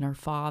girl and her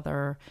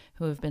father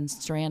who have been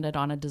stranded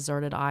on a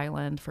deserted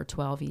island for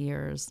 12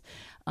 years.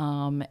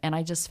 And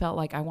I just felt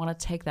like I want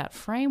to take that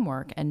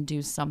framework and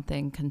do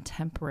something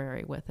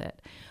contemporary with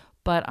it.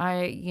 But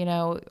you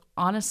know,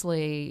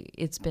 honestly,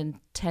 it's been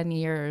 10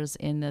 years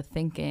in the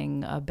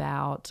thinking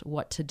about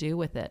what to do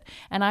with it.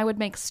 And I would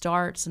make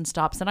starts and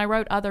stops, and I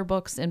wrote other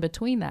books in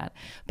between that.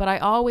 But I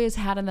always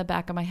had in the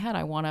back of my head,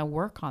 I want to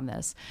work on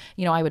this.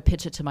 You know, I would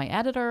pitch it to my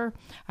editor.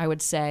 I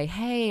would say,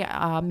 hey,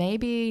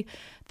 maybe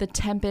The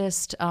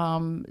Tempest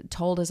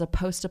told as a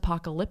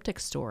post-apocalyptic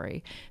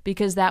story,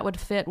 because that would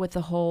fit with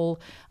the whole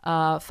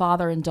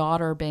father and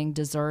daughter being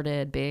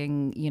deserted,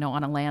 being, you know,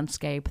 on a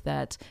landscape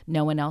that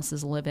no one else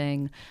is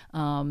living,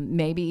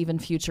 maybe even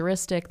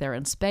futuristic. They're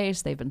in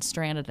space. They've been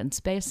stranded in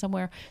space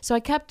somewhere. So I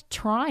kept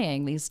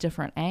trying these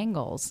different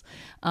angles,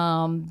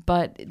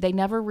 but they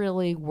never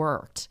really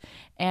worked.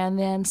 And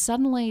then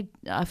suddenly,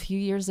 a few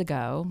years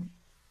ago,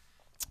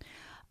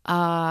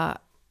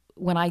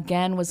 when I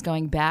again was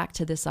going back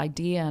to this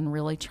idea and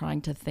really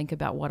trying to think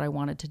about what I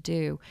wanted to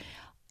do,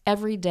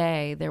 every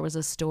day there was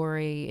a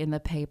story in the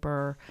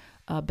paper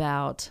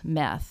about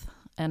meth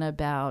and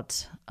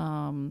about,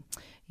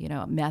 you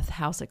know, meth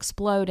house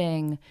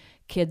exploding,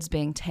 kids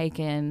being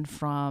taken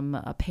from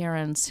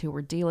parents who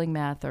were dealing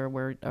meth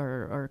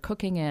or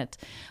cooking it.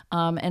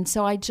 And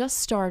so I just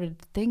started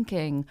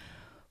thinking,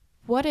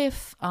 what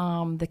if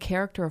the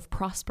character of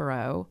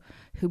Prospero,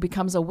 who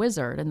becomes a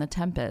wizard in The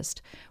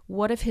Tempest,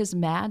 what if his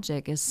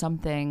magic is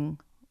something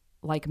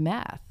like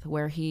meth,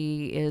 where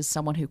he is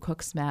someone who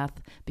cooks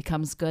meth,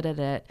 becomes good at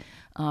it,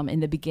 in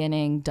the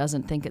beginning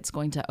doesn't think it's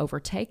going to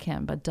overtake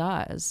him, but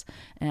does,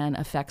 and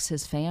affects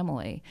his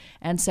family.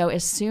 And so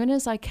as soon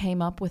as I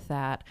came up with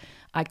that,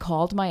 I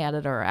called my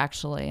editor,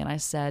 actually, and I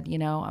said,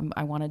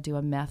 I want to do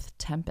a meth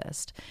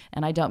Tempest.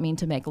 And I don't mean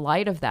to make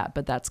light of that,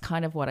 but that's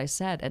kind of what I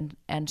said.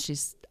 And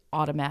she's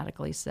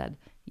automatically said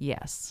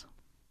yes.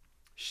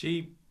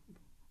 She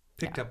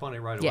picked up on it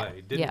right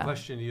away. Didn't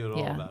question you at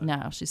all about it.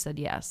 No, she said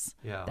yes.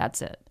 Yeah.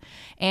 That's it.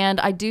 And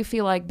I do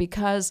feel like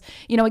because,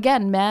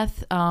 again,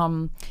 meth,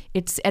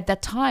 it's at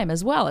that time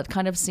as well, it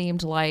kind of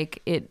seemed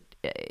like it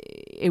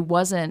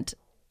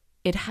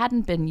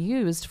hadn't been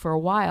used for a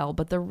while,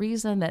 but the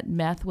reason that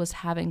meth was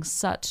having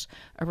such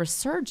a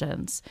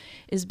resurgence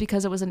is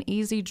because it was an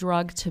easy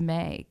drug to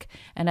make.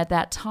 And at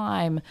that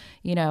time,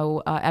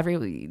 you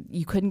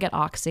couldn't get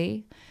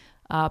Oxy.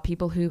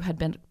 People who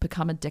had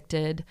become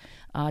addicted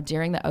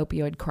during the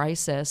opioid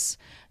crisis,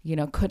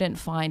 couldn't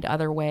find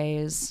other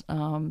ways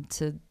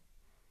to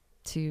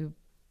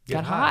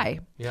get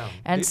high. Yeah.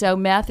 And so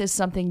meth is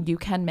something you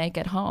can make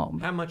at home.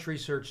 How much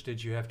research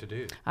did you have to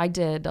do? I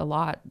did a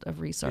lot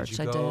of research.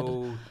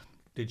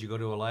 Did you go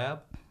to a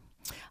lab?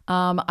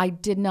 I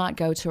did not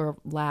go to a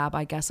lab.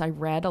 I guess I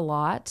read a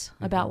lot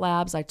about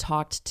labs. I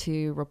talked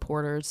to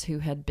reporters who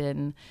had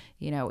been,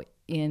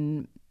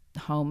 in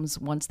homes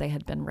once they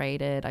had been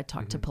raided. I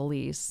talked to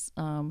police.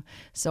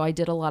 So I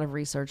did a lot of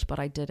research, but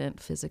I didn't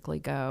physically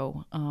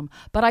go.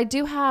 But I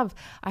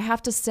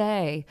have to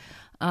say,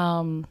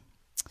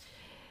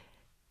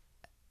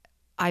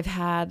 I've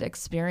had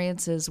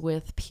experiences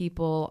with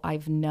people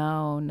I've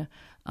known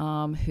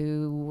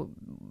who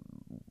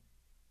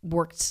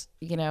worked,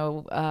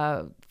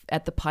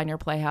 at the Pioneer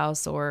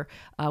Playhouse, or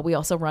we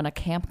also run a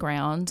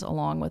campground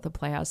along with the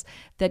Playhouse,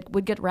 that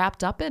would get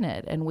wrapped up in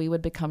it, and we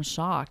would become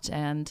shocked,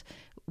 and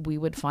we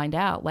would find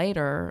out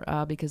later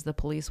because the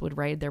police would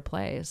raid their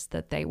place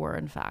that they were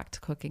in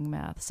fact cooking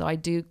meth. So I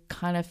do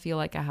kind of feel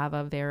like I have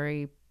a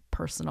very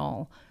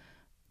personal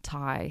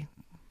tie.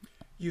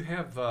 You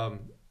have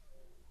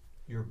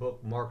your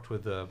book marked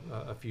with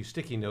a few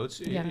sticky notes.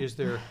 Yeah. Is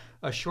there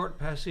a short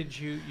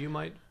passage you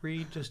might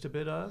read just a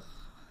bit of?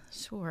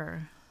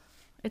 Sure.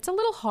 It's a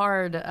little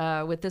hard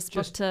with this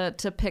book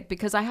to pick,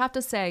 because I have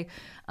to say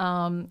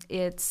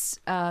it's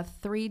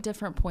 3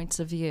 different points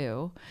of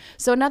view.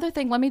 So another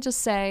thing, let me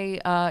just say,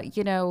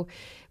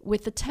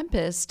 with The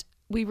Tempest,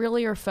 we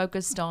really are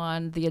focused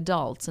on the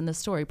adults in the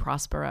story.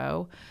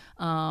 Prospero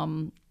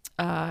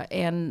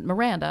and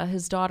Miranda,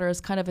 his daughter,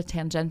 is kind of a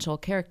tangential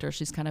character.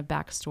 She's kind of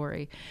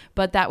backstory.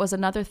 But that was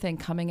another thing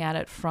coming at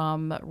it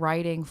from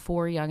writing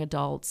for young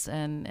adults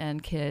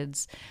and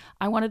kids.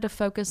 I wanted to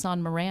focus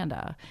on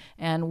Miranda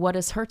and what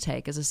is her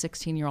take as a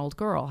 16-year-old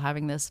girl,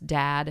 having this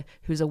dad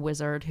who's a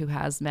wizard, who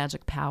has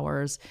magic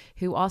powers,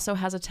 who also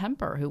has a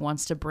temper, who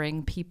wants to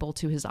bring people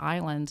to his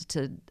island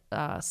to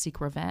seek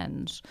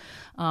revenge.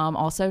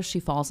 Also, she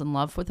falls in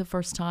love for the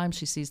first time.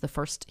 She sees the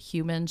first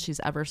human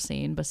she's ever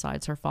seen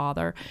besides her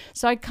father.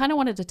 So I kind of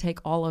wanted to take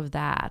all of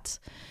that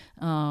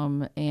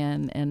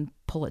and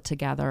pull it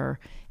together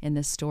in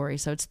this story.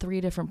 So it's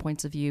 3 different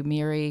points of view.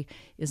 Miri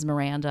is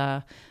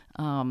Miranda,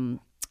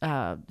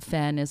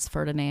 Fen is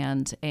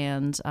Ferdinand,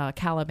 and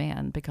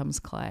Caliban becomes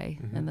Clay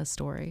in this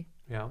story.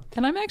 Yeah.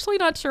 And I'm actually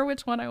not sure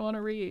which one I want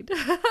to read.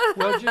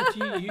 Well,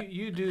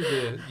 you do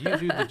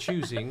the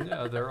choosing.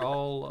 They're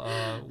all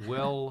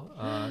well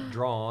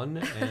drawn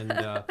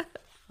and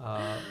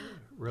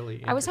really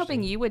interesting. I was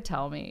hoping you would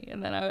tell me,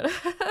 and then I would.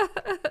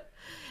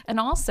 And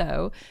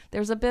also,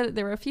 there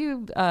are a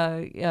few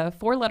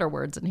 4-letter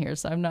words in here,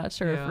 so I'm not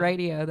sure if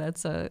radio,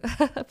 that's a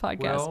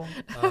podcast.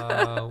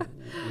 Well,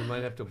 we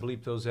might have to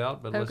bleep those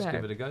out, but let's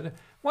give it a go.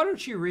 Why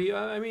don't you read?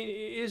 I mean,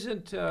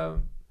 isn't,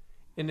 and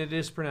it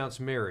is pronounced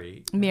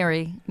Miri.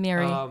 Miri.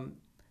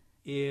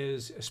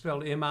 Is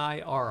spelled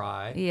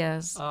M-I-R-I.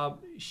 Yes.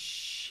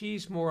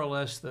 She's more or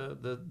less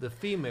the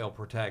female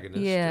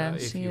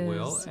protagonist, if you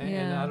will.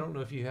 And I don't know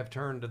if you have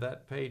turned to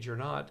that page or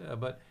not,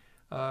 but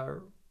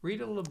read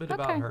a little bit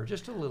about her,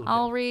 just a little bit.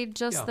 I'll read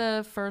just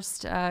the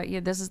first,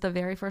 this is the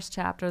very first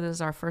chapter. This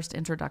is our first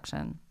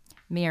introduction.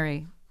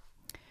 Miri.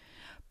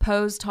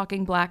 Poe's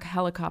talking black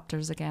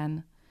helicopters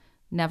again.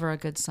 Never a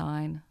good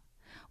sign.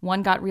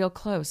 One got real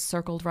close,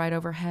 circled right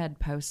overhead,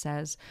 Poe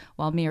says,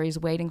 while Miri's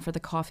waiting for the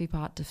coffee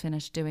pot to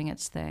finish doing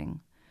its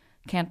thing.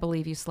 Can't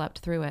believe you slept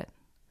through it.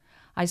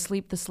 I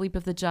sleep the sleep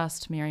of the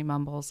just, Miri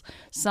mumbles.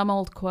 Some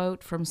old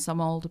quote from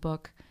some old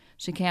book.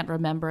 She can't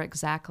remember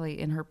exactly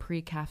in her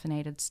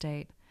pre-caffeinated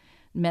state.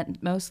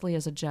 Meant mostly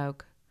as a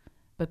joke.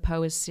 But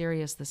Poe is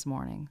serious this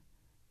morning.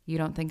 You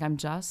don't think I'm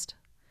just?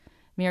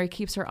 Miri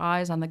keeps her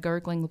eyes on the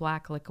gurgling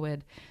black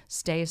liquid,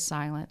 stays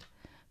silent.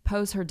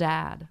 Poe's her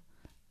dad,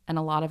 and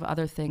a lot of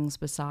other things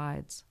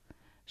besides.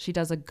 She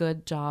does a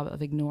good job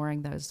of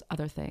ignoring those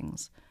other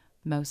things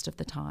most of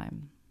the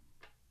time.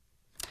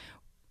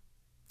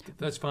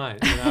 That's fine.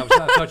 I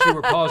thought you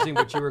were pausing,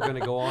 but you were going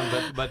to go on.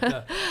 But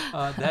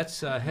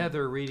that's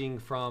Heather reading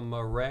from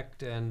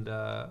Wrecked and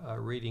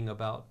reading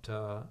about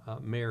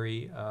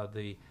Mary,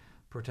 the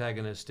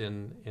protagonist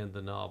in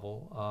the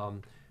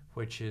novel,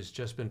 which has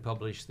just been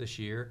published this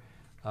year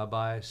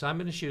by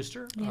Simon &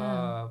 Schuster.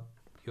 Yeah.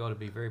 You ought to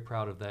be very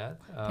proud of that.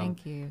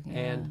 Thank you. Yeah.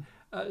 And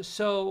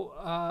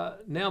so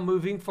now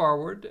moving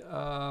forward,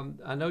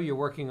 I know you're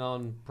working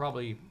on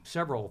probably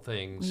several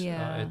things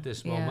at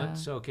this moment.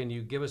 So can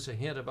you give us a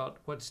hint about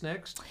what's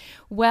next?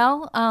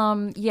 Well,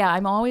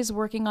 I'm always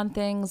working on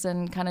things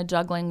and kind of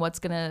juggling what's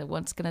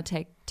gonna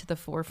take to the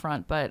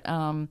forefront. But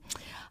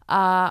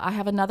I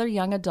have another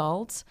young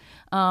adult.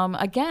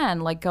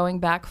 Again, like going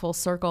back full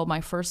circle,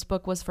 my first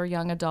book was for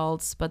young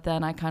adults, but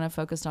then I kind of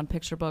focused on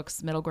picture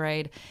books, middle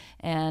grade.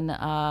 And,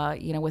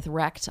 with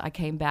Wrecked, I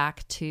came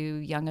back to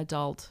young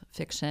adult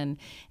fiction,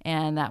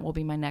 and that will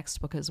be my next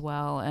book as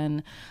well.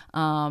 And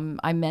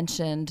I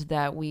mentioned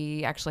that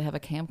we actually have a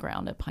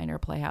campground at Pioneer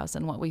Playhouse.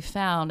 And what we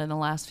found in the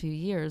last few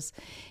years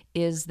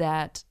is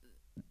that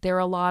there are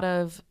a lot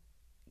of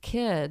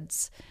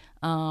kids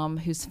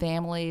whose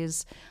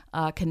families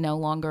can no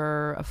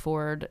longer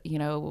afford,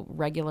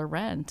 regular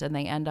rent, and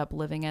they end up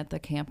living at the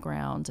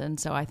campground. And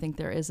so I think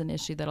there is an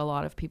issue that a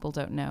lot of people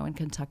don't know in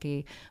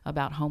Kentucky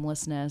about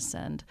homelessness,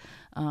 and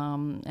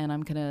I'm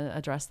going to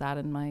address that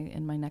in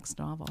my next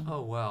novel.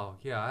 Oh, wow.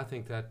 Yeah, I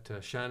think that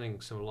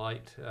shining some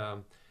light,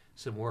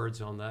 some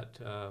words on that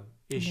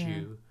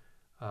issue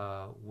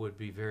would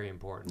be very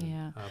important.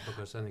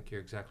 Because I think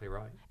you're exactly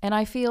right. And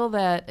I feel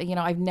that,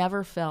 I've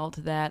never felt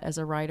that as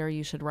a writer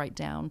you should write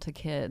down to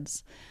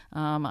kids.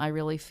 I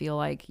really feel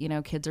like,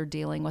 kids are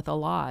dealing with a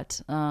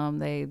lot.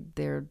 There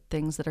are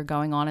things that are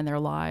going on in their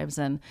lives.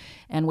 And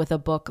with a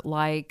book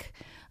like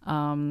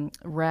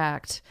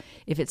Wrecked,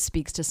 if it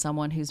speaks to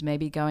someone who's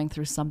maybe going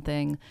through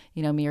something,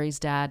 Miri's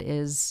dad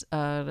is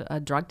a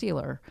drug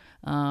dealer.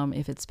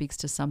 If it speaks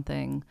to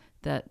something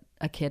that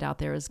a kid out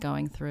there is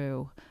going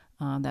through,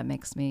 that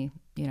makes me,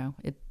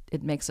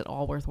 it makes it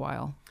all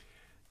worthwhile.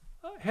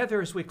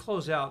 Heather, as we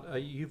close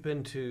out, you've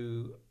been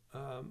to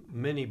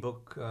many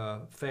book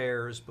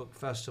fairs, book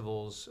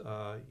festivals.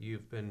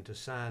 You've been to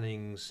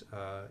signings.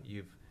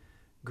 You've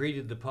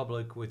greeted the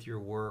public with your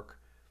work.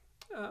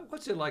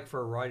 What's it like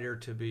for a writer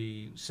to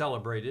be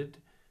celebrated,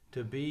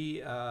 to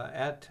be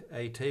at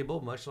a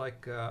table, much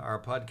like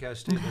our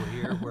podcast table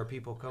here, where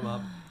people come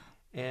up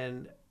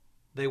and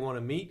they want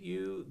to meet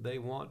you, they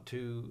want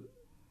to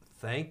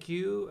thank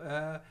you.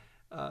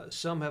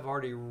 Some have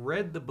already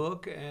read the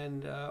book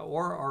and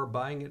or are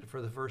buying it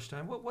for the first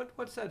time.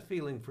 What's that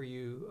feeling for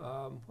you?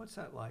 What's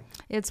that like?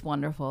 It's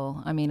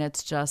wonderful. I mean,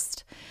 it's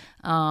just,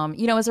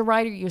 as a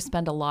writer, you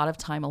spend a lot of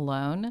time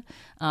alone.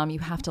 You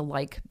have to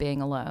like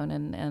being alone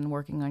and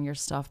working on your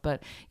stuff.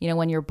 But,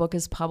 when your book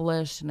is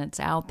published and it's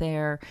out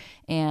there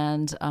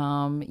and,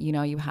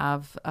 you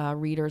have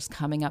readers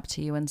coming up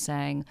to you and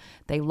saying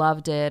they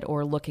loved it,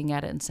 or looking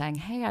at it and saying,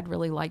 hey, I'd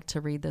really like to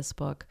read this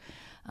book.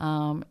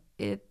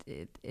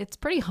 It's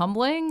pretty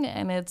humbling,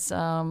 and it's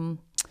an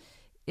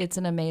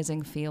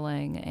amazing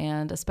feeling.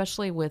 And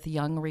especially with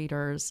young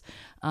readers,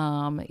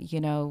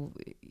 you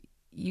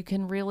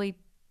can really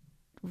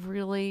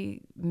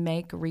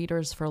make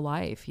readers for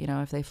life,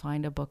 if they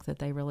find a book that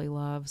they really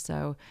love.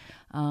 So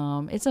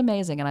it's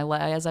amazing. And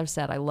as I've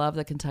said, I love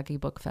the Kentucky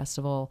Book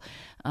Festival.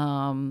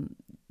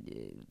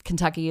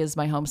 Kentucky is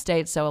my home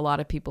state, so a lot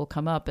of people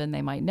come up and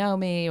they might know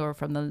me, or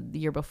from the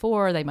year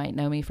before, they might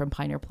know me from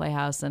Pioneer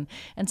Playhouse. And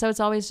so it's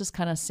always just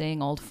kind of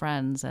seeing old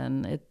friends,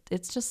 and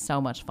it's just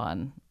so much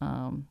fun.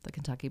 The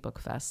Kentucky Book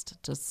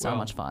Fest, just so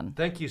much fun.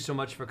 Thank you so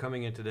much for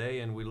coming in today,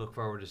 and we look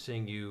forward to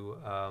seeing you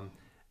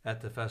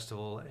at the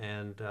festival.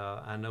 And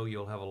I know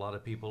you'll have a lot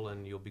of people,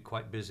 and you'll be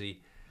quite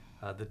busy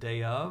the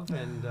day of,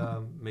 and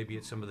maybe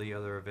at some of the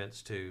other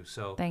events too.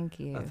 So thank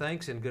you.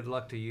 Thanks, and good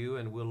luck to you,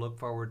 and we'll look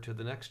forward to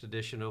the next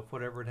edition of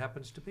whatever it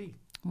happens to be.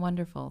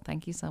 Wonderful.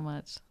 Thank you so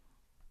much.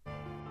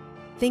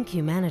 Think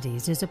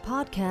Humanities is a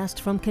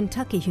podcast from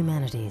Kentucky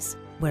Humanities,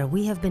 where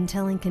we have been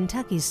telling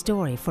Kentucky's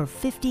story for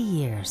 50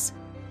 years.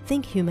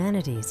 Think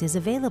Humanities is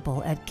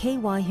available at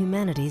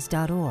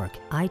kyhumanities.org,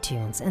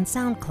 iTunes, and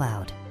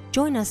SoundCloud.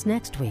 Join us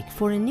next week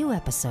for a new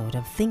episode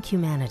of Think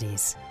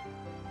Humanities.